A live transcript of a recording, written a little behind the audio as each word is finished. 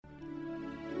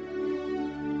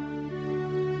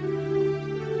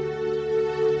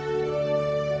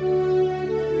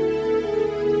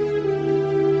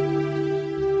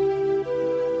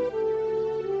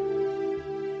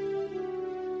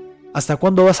¿Hasta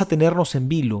cuándo vas a tenernos en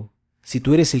vilo? Si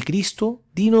tú eres el Cristo,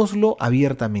 dínoslo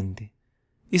abiertamente.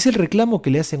 Es el reclamo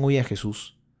que le hacen hoy a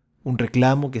Jesús, un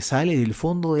reclamo que sale del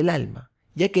fondo del alma.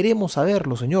 Ya queremos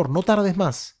saberlo, Señor, no tardes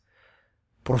más.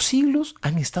 Por siglos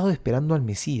han estado esperando al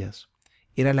Mesías.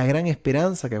 Era la gran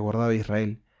esperanza que aguardaba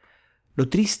Israel. Lo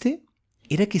triste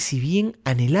era que si bien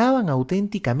anhelaban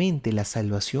auténticamente la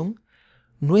salvación,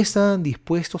 no estaban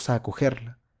dispuestos a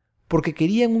acogerla, porque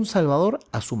querían un Salvador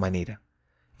a su manera.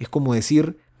 Es como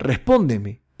decir,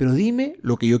 respóndeme, pero dime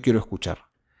lo que yo quiero escuchar.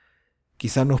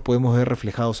 Quizás nos podemos ver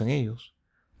reflejados en ellos.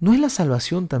 ¿No es la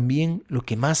salvación también lo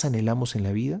que más anhelamos en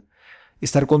la vida?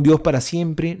 ¿Estar con Dios para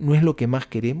siempre no es lo que más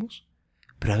queremos?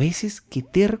 Pero a veces qué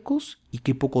tercos y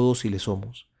qué poco dóciles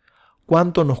somos.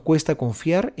 ¿Cuánto nos cuesta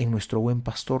confiar en nuestro buen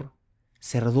pastor?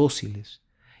 Ser dóciles.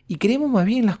 Y queremos más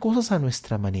bien las cosas a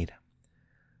nuestra manera.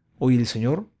 Hoy el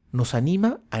Señor nos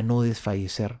anima a no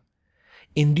desfallecer.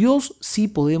 En Dios sí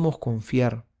podemos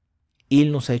confiar.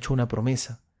 Él nos ha hecho una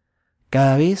promesa.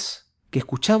 Cada vez que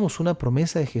escuchamos una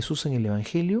promesa de Jesús en el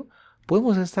Evangelio,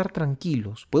 podemos estar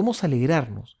tranquilos, podemos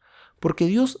alegrarnos, porque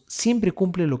Dios siempre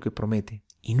cumple lo que promete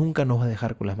y nunca nos va a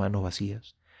dejar con las manos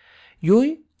vacías. Y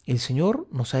hoy el Señor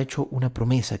nos ha hecho una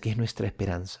promesa que es nuestra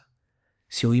esperanza.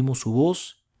 Si oímos su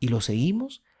voz y lo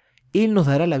seguimos, Él nos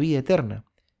dará la vida eterna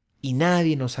y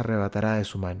nadie nos arrebatará de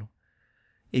su mano.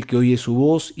 El que oye su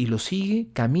voz y lo sigue,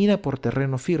 camina por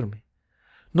terreno firme.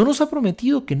 No nos ha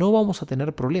prometido que no vamos a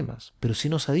tener problemas, pero sí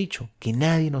nos ha dicho que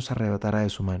nadie nos arrebatará de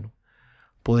su mano.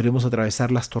 Podremos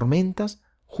atravesar las tormentas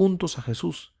juntos a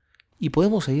Jesús y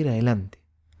podemos seguir adelante,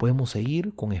 podemos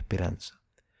seguir con esperanza.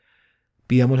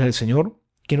 Pidámosle al Señor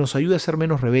que nos ayude a ser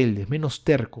menos rebeldes, menos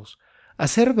tercos, a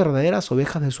ser verdaderas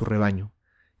ovejas de su rebaño,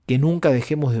 que nunca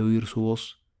dejemos de oír su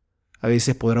voz. A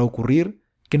veces podrá ocurrir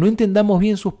que no entendamos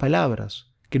bien sus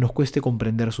palabras, que nos cueste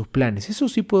comprender sus planes. Eso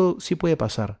sí puede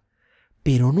pasar.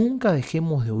 Pero nunca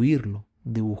dejemos de oírlo,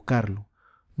 de buscarlo.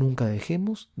 Nunca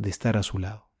dejemos de estar a su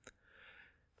lado.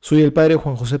 Soy el Padre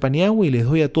Juan José Paniagua y les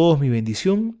doy a todos mi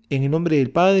bendición en el nombre del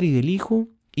Padre y del Hijo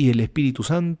y del Espíritu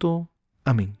Santo.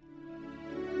 Amén.